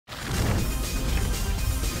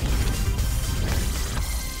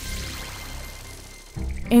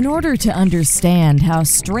In order to understand how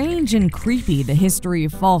strange and creepy the history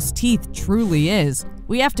of false teeth truly is,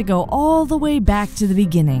 we have to go all the way back to the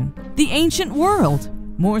beginning, the ancient world,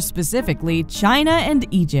 more specifically China and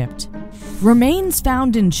Egypt. Remains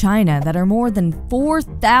found in China that are more than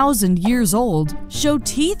 4,000 years old show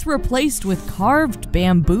teeth replaced with carved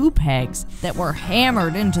bamboo pegs that were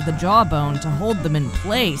hammered into the jawbone to hold them in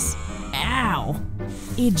place. Ow!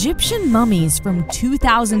 Egyptian mummies from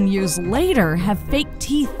 2,000 years later have fake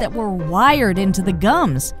teeth that were wired into the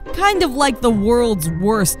gums, kind of like the world's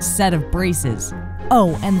worst set of braces.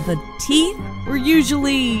 Oh, and the teeth were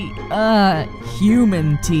usually,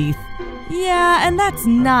 human teeth. Yeah, and that's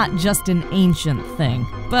not just an ancient thing,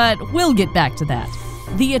 but we'll get back to that.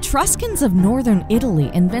 The Etruscans of northern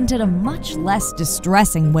Italy invented a much less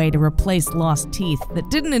distressing way to replace lost teeth that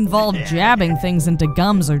didn't involve jabbing things into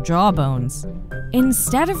gums or jawbones.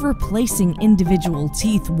 Instead of replacing individual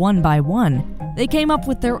teeth one by one, they came up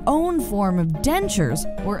with their own form of dentures,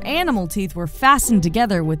 where animal teeth were fastened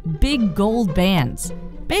together with big gold bands,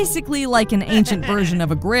 basically like an ancient version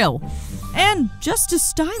of a grill, and just as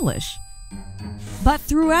stylish. But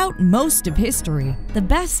throughout most of history, the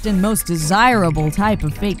best and most desirable type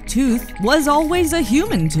of fake tooth was always a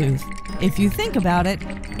human tooth. If you think about it,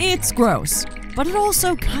 it's gross, but it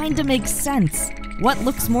also kinda makes sense. What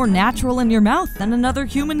looks more natural in your mouth than another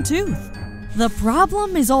human tooth? The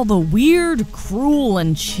problem is all the weird, cruel,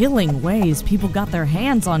 and chilling ways people got their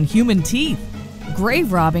hands on human teeth.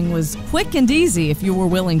 Grave robbing was quick and easy if you were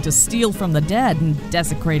willing to steal from the dead and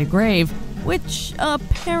desecrate a grave, which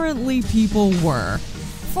apparently people were.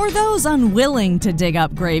 For those unwilling to dig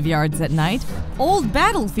up graveyards at night, old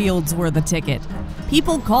battlefields were the ticket.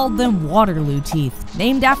 People called them Waterloo teeth,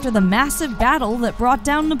 named after the massive battle that brought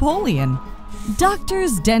down Napoleon.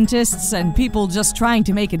 Doctors, dentists, and people just trying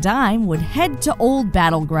to make a dime would head to old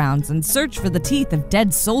battlegrounds and search for the teeth of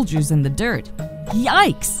dead soldiers in the dirt.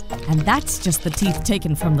 Yikes! And that's just the teeth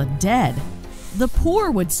taken from the dead. The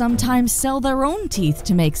poor would sometimes sell their own teeth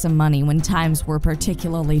to make some money when times were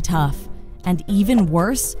particularly tough. And even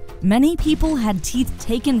worse, many people had teeth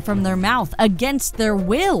taken from their mouth against their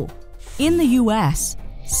will. In the US,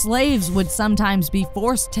 slaves would sometimes be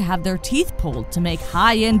forced to have their teeth pulled to make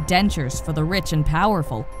high-end dentures for the rich and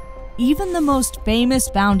powerful. Even the most famous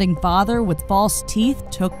founding father with false teeth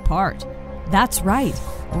took part. That's right.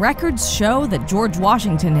 Records show that George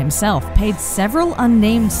Washington himself paid several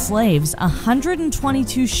unnamed slaves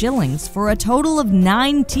 122 shillings for a total of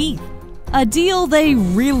 9 teeth, a deal they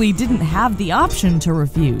really didn't have the option to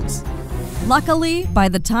refuse. Luckily, by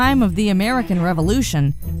the time of the American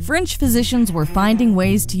Revolution, French physicians were finding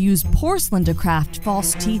ways to use porcelain to craft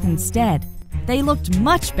false teeth instead. They looked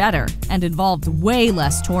much better and involved way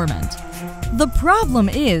less torment. The problem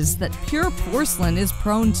is that pure porcelain is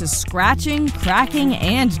prone to scratching, cracking,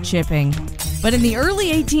 and chipping. But in the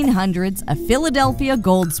early 1800s, a Philadelphia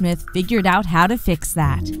goldsmith figured out how to fix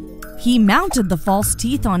that. He mounted the false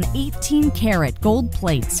teeth on 18-karat gold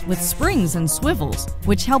plates with springs and swivels,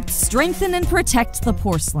 which helped strengthen and protect the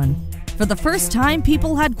porcelain. For the first time,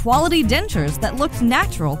 people had quality dentures that looked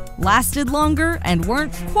natural, lasted longer, and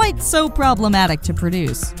weren't quite so problematic to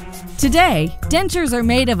produce. Today, dentures are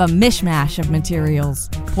made of a mishmash of materials: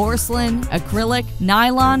 porcelain, acrylic,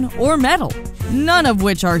 nylon, or metal, none of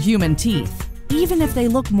which are human teeth, even if they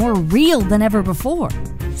look more real than ever before.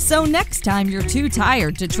 So next time you're too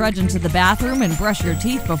tired to trudge into the bathroom and brush your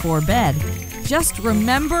teeth before bed, just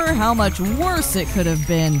remember how much worse it could have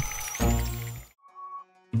been